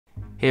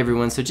Hey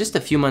everyone, so just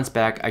a few months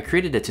back, I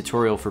created a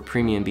tutorial for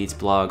Premium Beats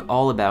blog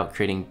all about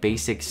creating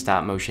basic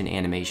stop motion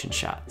animation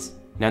shots.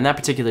 Now in that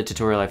particular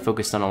tutorial, I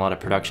focused on a lot of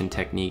production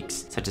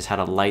techniques, such as how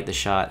to light the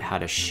shot, how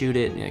to shoot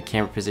it,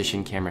 camera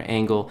position, camera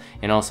angle,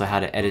 and also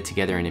how to edit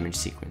together an image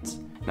sequence.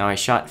 Now I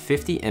shot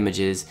 50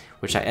 images,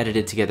 which I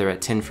edited together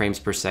at 10 frames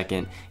per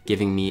second,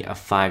 giving me a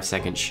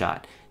 5-second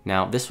shot.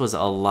 Now this was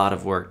a lot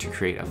of work to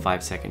create a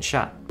 5-second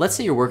shot. Let's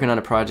say you're working on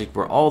a project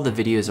where all the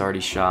video is already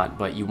shot,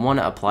 but you want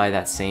to apply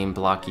that same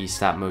blocky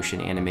stop motion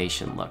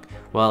animation look.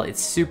 Well, it's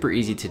super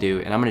easy to do,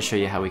 and I'm going to show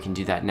you how we can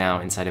do that now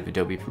inside of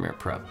Adobe Premiere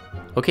Pro.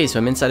 Okay, so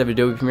I'm inside of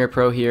Adobe Premiere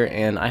Pro here,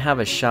 and I have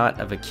a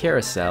shot of a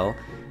carousel,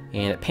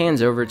 and it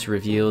pans over to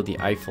reveal the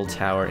Eiffel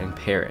Tower in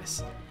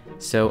Paris.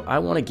 So I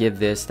want to give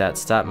this that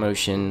stop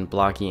motion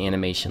blocky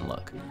animation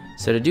look.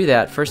 So to do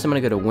that, first I'm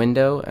going to go to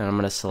Window, and I'm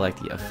going to select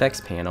the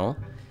Effects panel.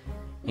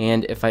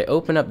 And if I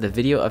open up the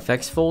video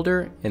effects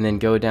folder and then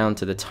go down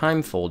to the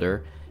time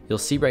folder, you'll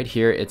see right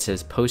here it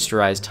says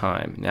Posterize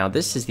Time. Now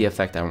this is the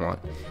effect I want.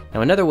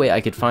 Now another way I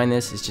could find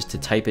this is just to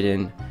type it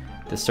in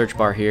the search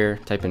bar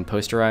here, type in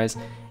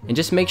Posterize, and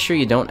just make sure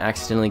you don't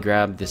accidentally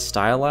grab the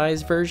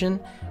stylized version.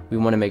 We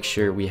want to make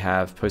sure we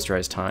have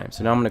Posterize Time.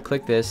 So now I'm going to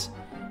click this,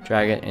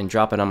 drag it, and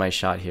drop it on my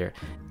shot here.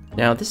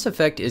 Now this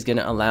effect is going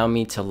to allow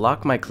me to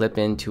lock my clip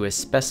into a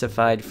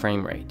specified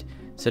frame rate.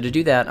 So to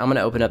do that, I'm going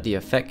to open up the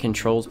Effect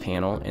Controls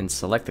panel and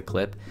select the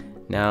clip.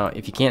 Now,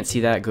 if you can't see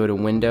that, go to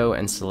Window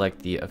and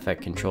select the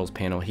Effect Controls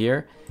panel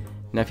here.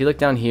 Now, if you look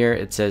down here,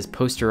 it says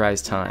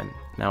Posterize Time.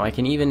 Now, I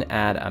can even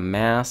add a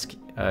mask,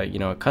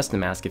 a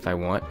custom mask if I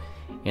want.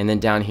 And then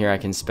down here, I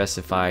can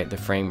specify the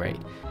frame rate.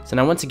 So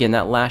now, once again,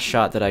 that last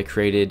shot that I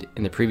created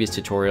in the previous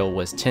tutorial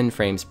was 10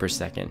 frames per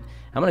second.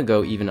 I'm going to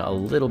go even a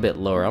little bit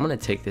lower. I'm going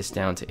to take this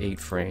down to 8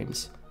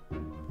 frames.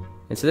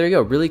 And so there you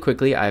go, really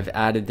quickly I've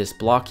added this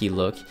blocky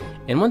look.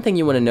 And one thing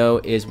you want to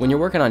know is when you're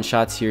working on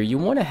shots here, you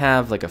want to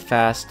have like a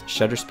fast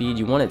shutter speed.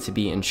 You want it to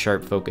be in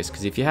sharp focus,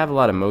 because if you have a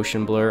lot of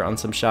motion blur on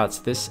some shots,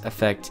 this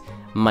effect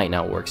might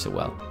not work so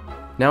well.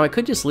 Now I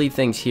could just leave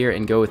things here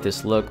and go with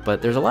this look,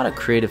 but there's a lot of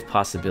creative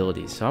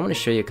possibilities. So I'm going to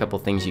show you a couple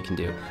things you can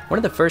do. One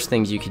of the first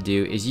things you could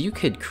do is you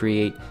could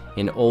create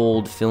an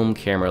old film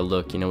camera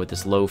look, with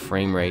this low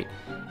frame rate.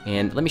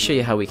 And let me show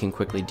you how we can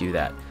quickly do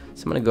that.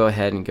 So I'm going to go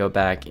ahead and go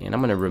back, and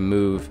I'm going to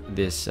remove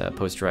this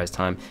Posterize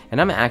Time, and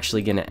I'm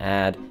actually going to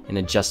add an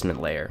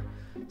adjustment layer.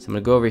 So I'm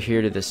going to go over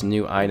here to this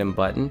new item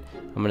button.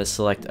 I'm going to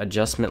select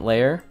adjustment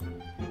layer,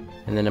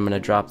 and then I'm going to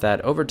drop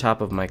that over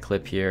top of my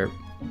clip here,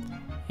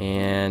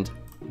 and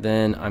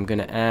then I'm going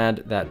to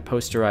add that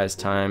Posterize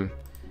Time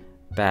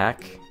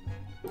back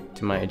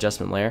to my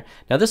adjustment layer.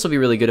 Now this will be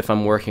really good if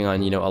I'm working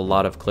on a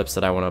lot of clips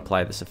that I want to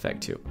apply this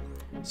effect to.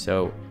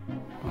 So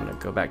I'm going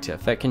to go back to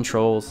Effect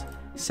Controls,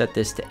 set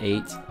this to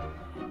 8.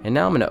 And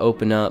now I'm going to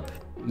open up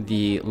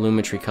the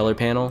Lumetri color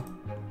panel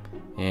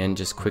and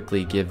just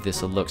quickly give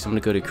this a look. So I'm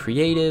going to go to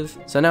Creative.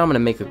 So now I'm going to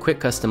make a quick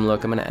custom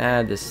look. I'm going to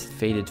add this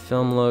faded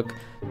film look,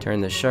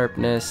 turn the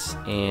sharpness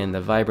and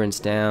the vibrance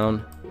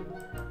down,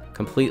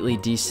 completely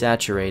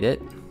desaturate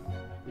it,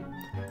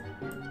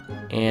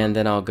 and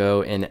then I'll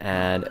go and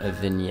add a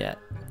vignette.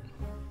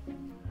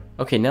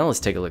 Okay, now let's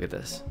take a look at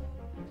this.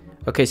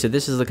 Okay, so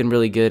this is looking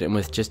really good, and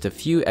with just a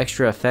few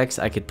extra effects,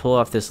 I could pull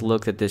off this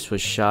look that this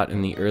was shot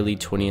in the early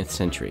 20th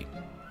century.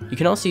 You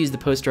can also use the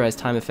Posterize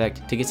Time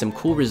effect to get some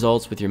cool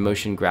results with your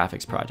motion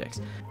graphics projects.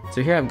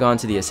 So here I've gone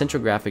to the Essential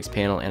Graphics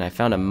panel, and I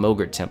found a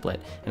Mogart template,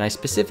 and I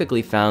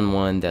specifically found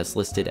one that's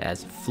listed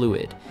as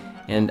Fluid.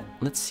 And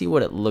let's see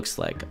what it looks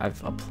like.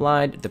 I've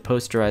applied the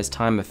Posterize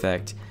Time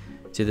effect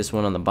to this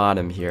one on the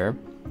bottom here,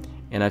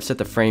 and I've set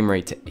the frame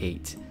rate to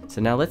 8. So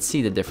now let's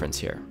see the difference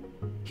here.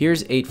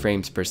 Here's 8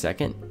 frames per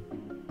second.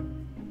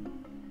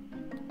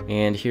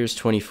 And here's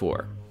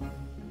 24.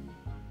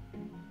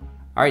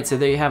 Alright, so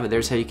there you have it.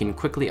 There's how you can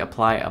quickly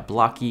apply a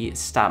blocky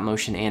stop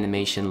motion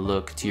animation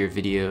look to your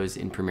videos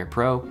in Premiere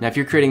Pro. Now if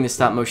you're creating the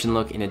stop motion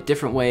look in a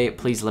different way,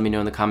 please let me know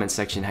in the comment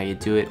section how you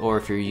do it, or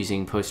if you're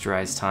using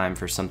Posterize Time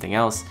for something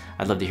else,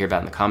 I'd love to hear about it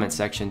in the comment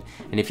section.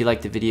 And if you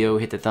liked the video,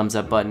 hit the thumbs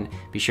up button,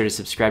 be sure to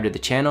subscribe to the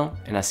channel,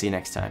 and I'll see you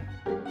next time.